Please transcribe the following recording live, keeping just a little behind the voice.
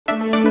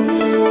President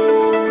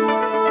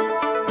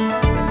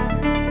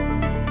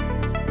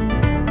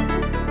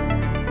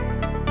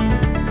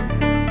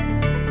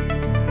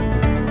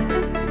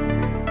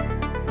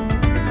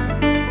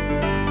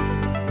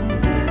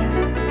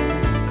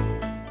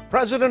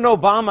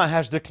Obama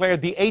has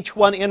declared the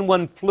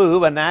H1N1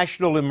 flu a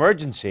national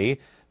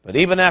emergency, but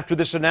even after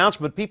this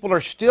announcement, people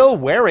are still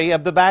wary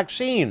of the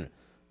vaccine.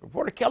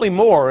 Reporter Kelly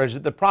Moore is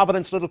at the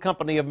Providence Little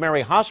Company of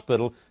Mary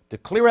Hospital to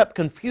clear up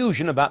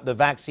confusion about the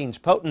vaccine's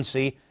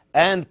potency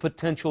and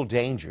potential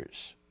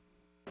dangers.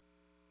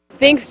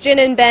 Thanks, Jen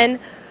and Ben.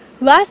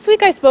 Last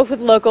week I spoke with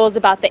locals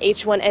about the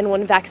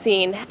H1N1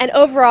 vaccine, and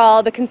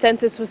overall the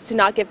consensus was to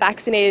not get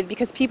vaccinated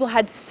because people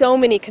had so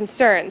many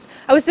concerns.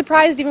 I was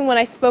surprised even when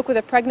I spoke with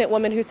a pregnant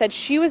woman who said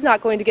she was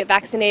not going to get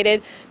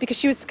vaccinated because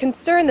she was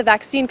concerned the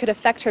vaccine could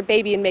affect her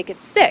baby and make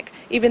it sick,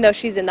 even though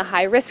she's in the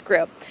high-risk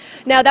group.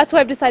 Now that's why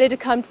I've decided to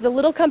come to the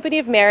Little Company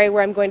of Mary,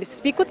 where I'm going to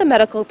speak with a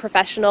medical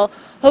professional,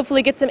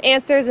 hopefully get some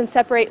answers and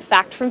separate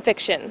fact from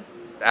fiction.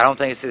 I don't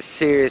think it's as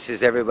serious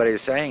as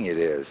everybody's saying it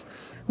is.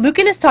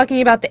 Lucan is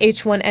talking about the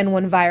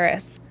H1N1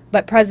 virus,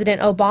 but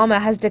President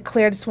Obama has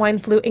declared swine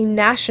flu a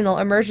national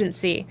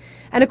emergency.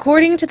 And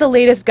according to the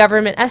latest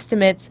government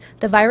estimates,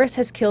 the virus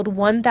has killed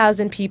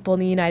 1,000 people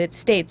in the United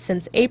States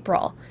since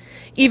April.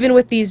 Even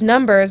with these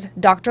numbers,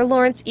 Dr.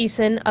 Laurence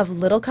Eason of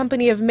Little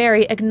Company of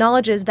Mary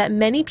acknowledges that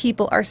many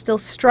people are still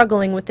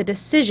struggling with the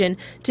decision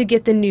to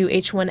get the new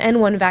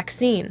H1N1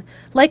 vaccine,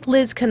 like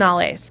Liz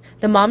Canales,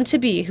 the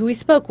mom-to-be who we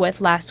spoke with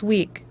last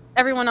week.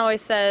 Everyone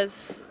always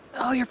says,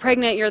 oh, you're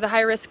pregnant, you're the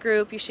high-risk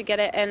group, you should get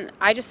it. And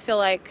I just feel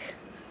like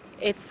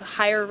it's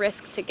higher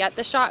risk to get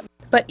the shot.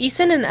 But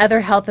Eason and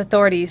other health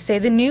authorities say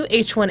the new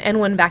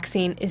H1N1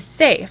 vaccine is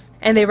safe,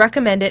 and they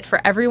recommend it for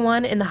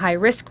everyone in the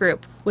high-risk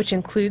group, which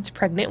includes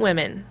pregnant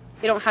women.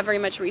 They don't have very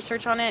much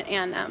research on it,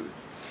 and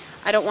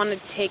I don't want to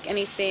take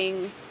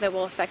anything that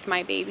will affect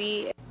my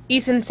baby.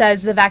 Eason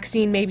says the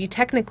vaccine may be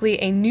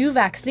technically a new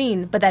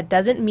vaccine, but that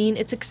doesn't mean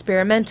it's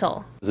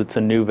experimental. It's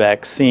a new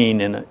vaccine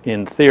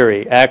in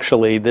theory.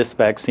 Actually, this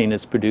vaccine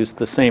is produced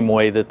the same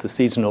way that the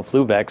seasonal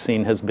flu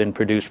vaccine has been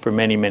produced for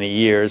many, many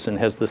years and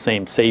has the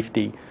same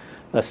safety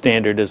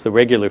standard as the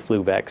regular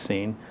flu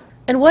vaccine.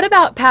 And what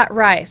about Pat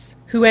Rice,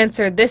 who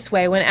answered this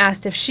way when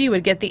asked if she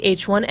would get the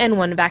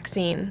H1N1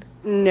 vaccine?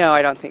 No,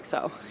 I don't think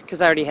so,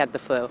 because I already had the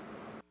flu.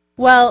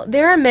 Well,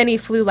 there are many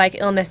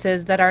flu-like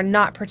illnesses that are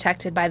not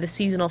protected by the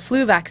seasonal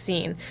flu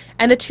vaccine,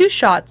 and the two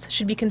shots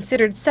should be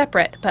considered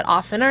separate, but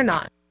often are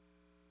not.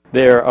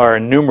 There are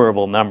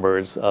innumerable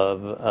numbers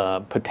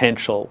of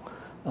potential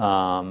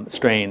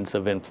strains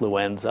of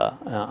influenza,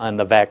 and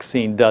the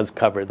vaccine does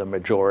cover the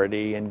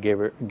majority and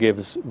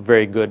gives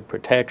very good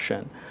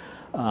protection.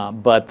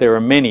 But there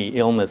are many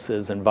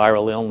illnesses and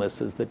viral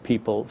illnesses that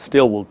people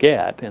still will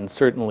get, and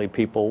certainly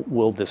people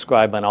will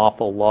describe an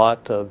awful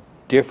lot of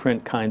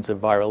different kinds of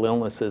viral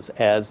illnesses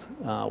as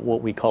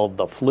what we call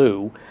the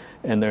flu,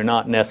 and they're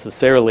not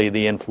necessarily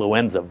the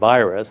influenza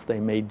virus. They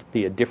may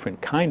be a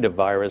different kind of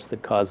virus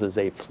that causes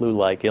a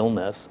flu-like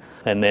illness,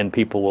 and then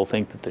people will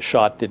think that the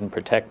shot didn't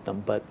protect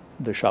them, but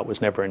the shot was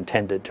never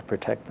intended to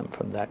protect them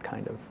from that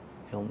kind of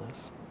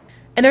illness.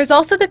 And there's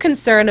also the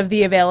concern of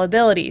the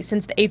availability,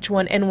 since the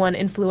H1N1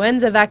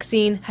 influenza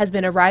vaccine has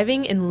been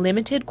arriving in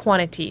limited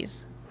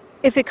quantities.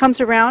 If it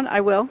comes around, I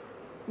will.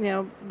 You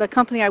know, the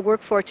company I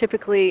work for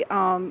typically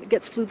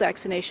gets flu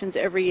vaccinations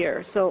every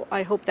year, so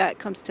I hope that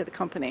comes to the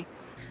company.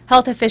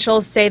 Health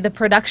officials say the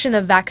production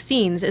of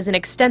vaccines is an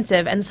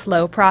extensive and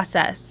slow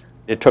process.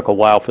 It took a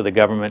while for the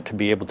government to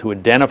be able to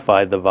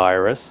identify the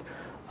virus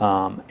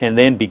and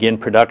then begin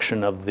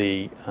production of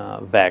the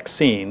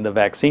vaccine. The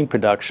vaccine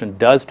production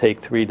does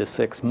take 3 to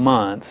 6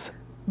 months.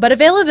 But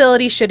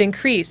availability should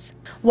increase.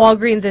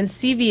 Walgreens and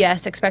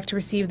CVS expect to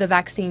receive the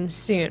vaccine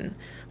soon.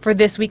 For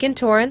This Week in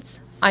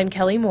Torrance, I'm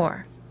Kelly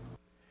Moore.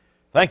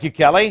 Thank you,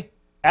 Kelly.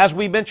 As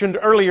we mentioned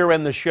earlier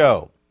in the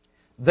show,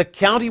 the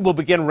county will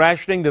begin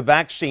rationing the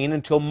vaccine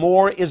until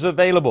more is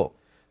available.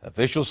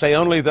 Officials say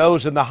only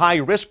those in the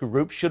high-risk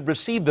group should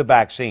receive the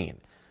vaccine.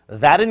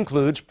 That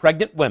includes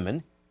pregnant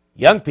women,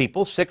 young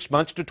people 6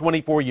 months to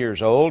 24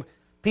 years old,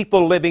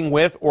 people living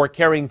with or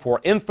caring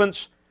for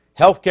infants,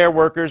 healthcare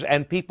workers,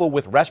 and people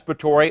with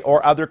respiratory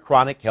or other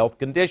chronic health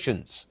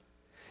conditions.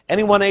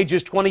 Anyone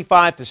ages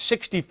 25 to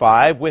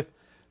 65 with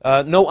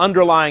no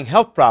underlying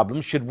health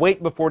problems should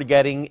wait before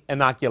getting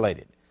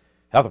inoculated.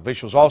 Health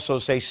officials also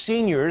say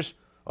seniors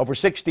over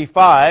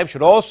 65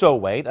 should also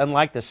wait.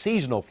 Unlike the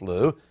seasonal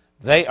flu,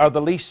 they are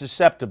the least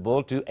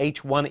susceptible to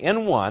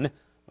H1N1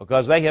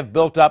 because they have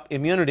built up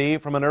immunity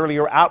from an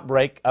earlier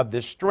outbreak of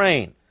this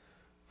strain.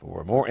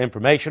 For more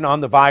information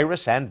on the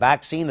virus and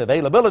vaccine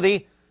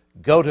availability,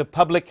 go to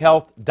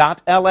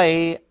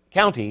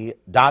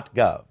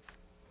publichealth.lacounty.gov.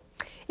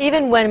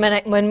 Even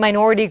when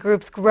minority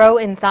groups grow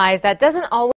in size, that doesn't always